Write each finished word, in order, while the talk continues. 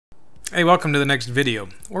Hey, welcome to the next video.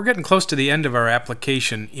 We're getting close to the end of our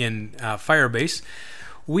application in Firebase.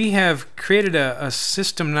 We have created a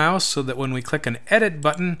system now so that when we click an edit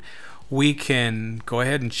button, we can go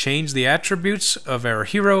ahead and change the attributes of our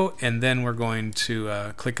hero, and then we're going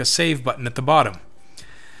to click a save button at the bottom.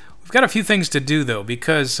 We've got a few things to do though,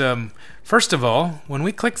 because first of all, when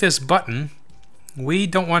we click this button, we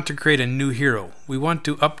don't want to create a new hero. We want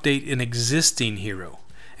to update an existing hero.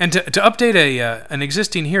 And to update an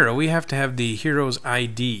existing hero, we have to have the hero's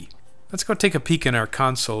ID. Let's go take a peek in our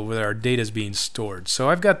console where our data is being stored. So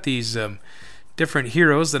I've got these different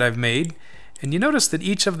heroes that I've made, and you notice that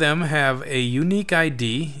each of them have a unique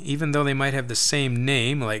ID, even though they might have the same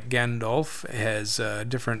name, like Gandalf has a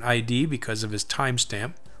different ID because of his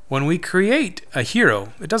timestamp. When we create a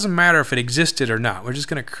hero, it doesn't matter if it existed or not. We're just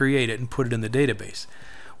going to create it and put it in the database.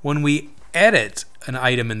 When we edit an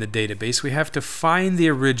item in the database, we have to find the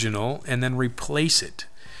original and then replace it.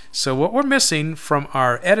 So what we're missing from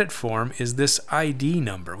our edit form is this ID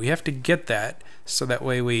number. We have to get that so that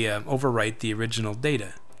way we overwrite the original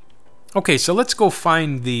data. Okay, so let's go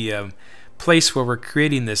find the place where we're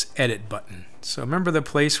creating this edit button. So remember the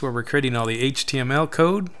place where we're creating all the HTML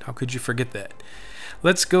code? How could you forget that?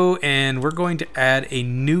 Let's go, and we're going to add a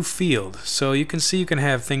new field. So you can see you can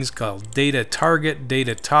have things called data target,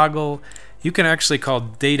 data toggle. You can actually call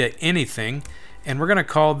data anything, and we're going to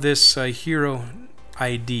call this hero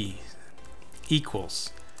ID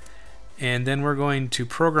equals. And then we're going to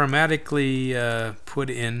programmatically put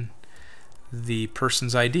in the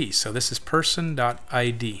person's ID. So this is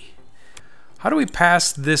person.id. How do we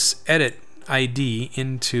pass this edit ID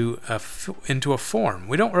into a form?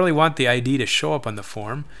 We don't really want the ID to show up on the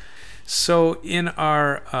form. So in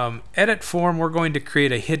our edit form, we're going to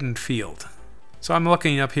create a hidden field. So I'm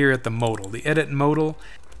looking up here at the modal, the edit modal.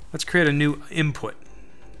 Let's create a new input.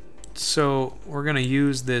 So we're going to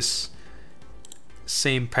use this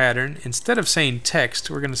same pattern. Instead of saying text,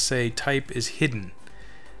 we're going to say type is hidden.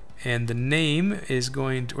 And the name is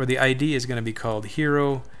going to, or the ID is going to be called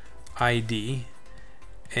hero ID.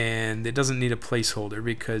 And it doesn't need a placeholder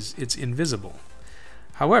because it's invisible.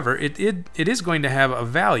 However, it is going to have a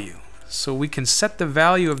value. So we can set the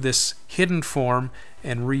value of this hidden form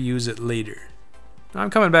and reuse it later. Now I'm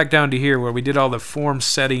coming back down to here where we did all the form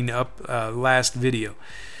setting up last video.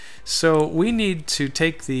 So we need to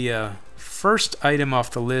take the first item off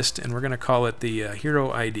the list, and we're going to call it the hero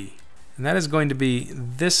ID. And that is going to be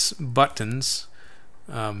this button's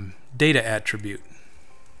data attribute.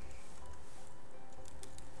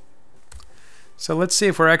 So let's see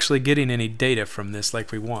if we're actually getting any data from this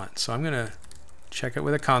like we want. So I'm going to check it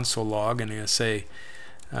with a console log, and I'm going to say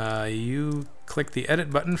you click the edit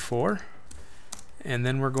button for, and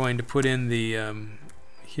then we're going to put in the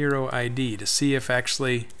hero ID to see if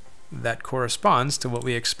actually that corresponds to what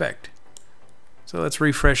we expect. So let's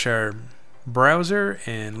refresh our browser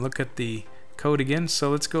and look at the code again.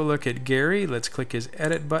 So let's go look at Gary. Let's click his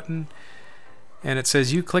edit button. And it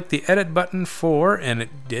says you click the edit button for, and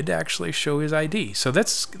it did actually show his ID. So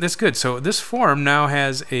that's good. So this form now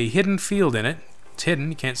has a hidden field in it. It's hidden,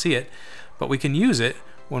 you can't see it, but we can use it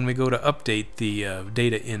when we go to update the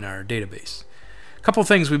data in our database. A couple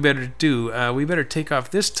things we better do. We better take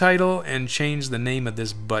off this title and change the name of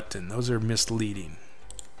this button. Those are misleading.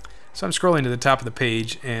 So I'm scrolling to the top of the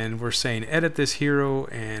page, and we're saying edit this hero,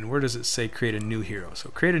 and where does it say create a new hero? So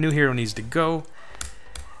create a new hero needs to go.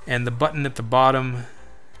 And the button at the bottom,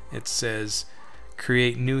 it says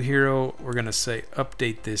create new hero. We're going to say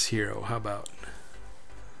update this hero. How about?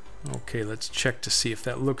 Okay, let's check to see if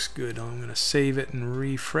that looks good. I'm going to save it and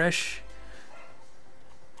refresh.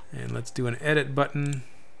 And let's do an edit button.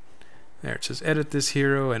 There, it says edit this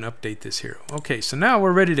hero and update this hero. Okay, so now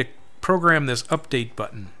we're ready to program this update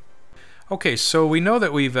button. Okay, so we know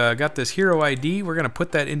that we've got this hero ID. We're going to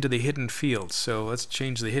put that into the hidden field. So let's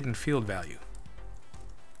change the hidden field value.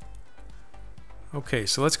 Okay,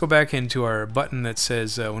 so let's go back into our button that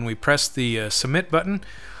says when we press the submit button,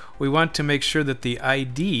 we want to make sure that the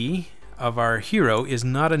ID of our hero is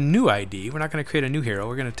not a new ID. We're not going to create a new hero.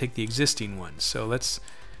 We're going to take the existing one. So let's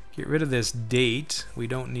get rid of this date. We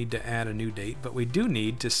don't need to add a new date, but we do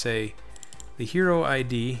need to say the hero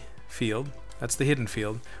ID field. That's the hidden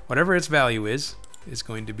field. Whatever its value is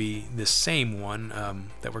going to be the same one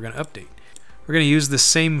that we're going to update. We're going to use the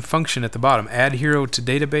same function at the bottom, add hero to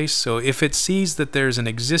database. So if it sees that there's an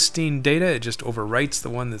existing data, it just overwrites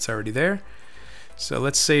the one that's already there. So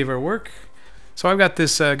let's save our work. So I've got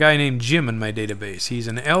this guy named Jim in my database. He's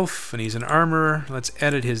an elf and he's an armorer. Let's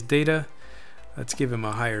edit his data. Let's give him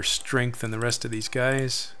a higher strength than the rest of these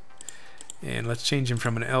guys. And let's change him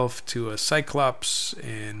from an elf to a cyclops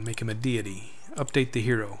and make him a deity. Update the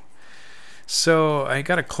hero. So I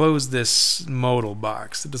got to close this modal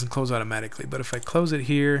box. It doesn't close automatically, but if I close it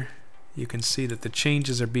here, you can see that the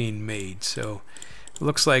changes are being made. So it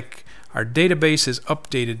looks like our database is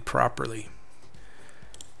updated properly.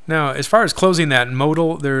 Now, as far as closing that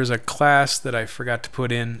modal, there's a class that I forgot to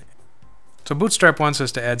put in. So Bootstrap wants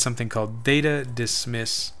us to add something called data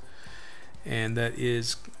dismiss, and that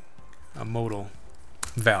is a modal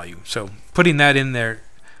value. So putting that in there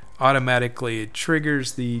automatically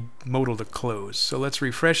triggers the modal to close. So let's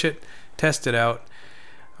refresh it, test it out.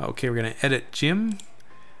 Okay, we're going to edit Jim.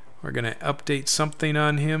 We're going to update something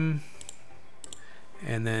on him,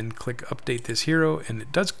 and then click update this hero, and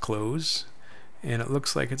it does close, and it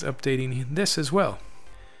looks like it's updating this as well.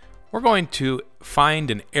 We're going to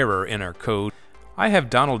find an error in our code. I have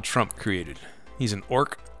Donald Trump created. He's an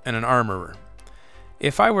orc and an armorer.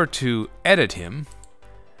 If I were to edit him,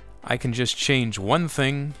 I can just change one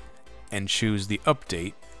thing and choose the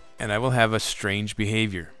update, and I will have a strange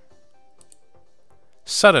behavior.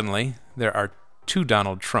 Suddenly, there are two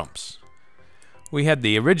Donald Trumps. We had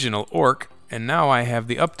the original orc, and now I have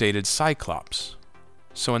the updated Cyclops.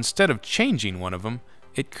 So instead of changing one of them,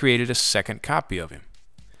 it created a second copy of him.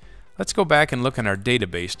 Let's go back and look in our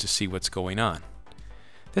database to see what's going on.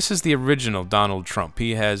 This is the original Donald Trump.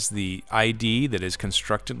 He has the ID that is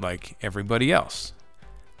constructed like everybody else.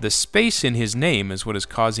 The space in his name is what is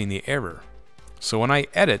causing the error. So when I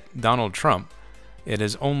edit Donald Trump, it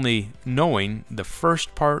is only knowing the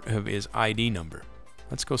first part of his ID number.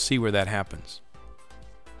 Let's go see where that happens.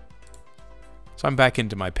 So I'm back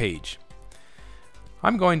into my page.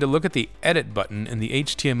 I'm going to look at the edit button and the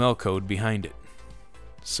HTML code behind it.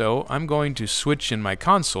 So I'm going to switch in my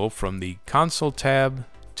console from the console tab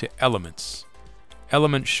to elements.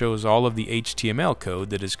 Elements shows all of the HTML code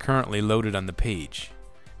that is currently loaded on the page.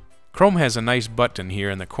 Chrome has a nice button here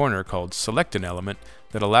in the corner called select an element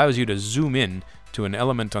that allows you to zoom in to an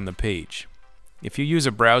element on the page. If you use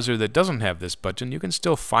a browser that doesn't have this button, you can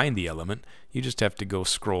still find the element. You just have to go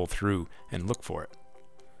scroll through and look for it.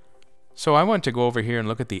 So I want to go over here and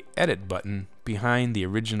look at the edit button behind the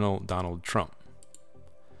original Donald Trump.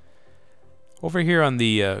 Over here on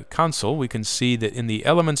the console, we can see that in the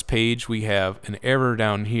elements page we have an error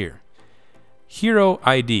down here. Hero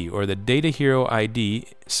ID, or the data hero ID,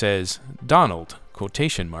 says Donald,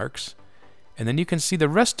 quotation marks, and then you can see the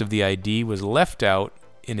rest of the ID was left out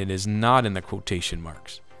and it is not in the quotation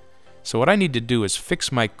marks. So what I need to do is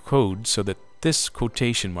fix my code so that this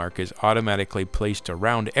quotation mark is automatically placed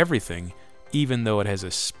around everything, even though it has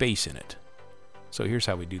a space in it. So here's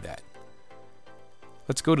how we do that.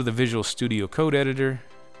 Let's go to the Visual Studio Code Editor,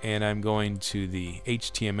 and I'm going to the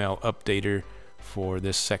HTML updater for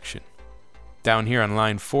this section. Down here on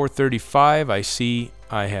line 435, I see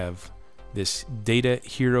I have this data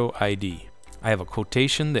hero ID. I have a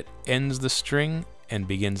quotation that ends the string and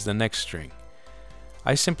begins the next string.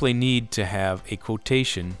 I simply need to have a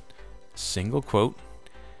quotation, single quote,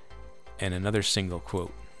 and another single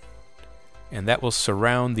quote. And that will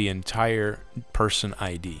surround the entire person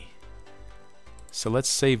ID. So let's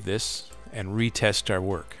save this and retest our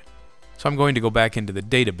work. So I'm going to go back into the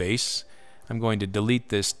database. I'm going to delete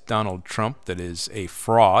this Donald Trump that is a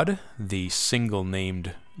fraud, the single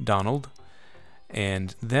named Donald.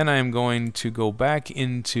 And then I'm going to go back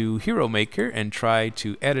into Hero Maker and try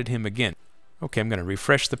to edit him again. Okay, I'm going to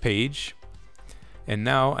refresh the page. And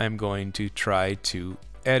now I'm going to try to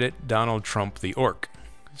edit Donald Trump the orc.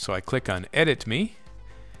 So I click on Edit Me.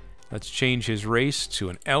 Let's change his race to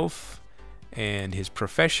an elf and his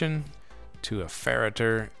profession to a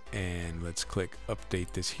farrater, and let's click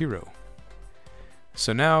Update this hero.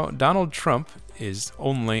 So now Donald Trump is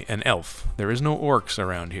only an elf. There is no orcs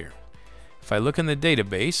around here. If I look in the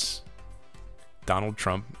database, Donald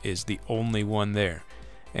Trump is the only one there,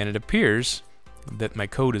 and it appears that my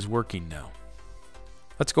code is working now.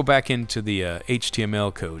 Let's go back into the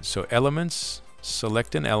HTML code. So elements,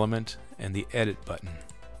 select an element, and the edit button.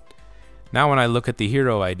 Now when I look at the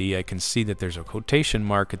hero ID, I can see that there's a quotation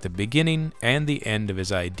mark at the beginning and the end of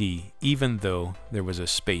his ID, even though there was a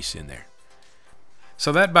space in there.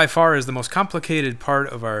 So that by far is the most complicated part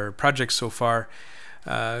of our project so far.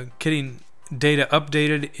 Getting data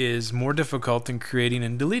updated is more difficult than creating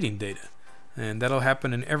and deleting data. And that'll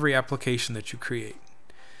happen in every application that you create.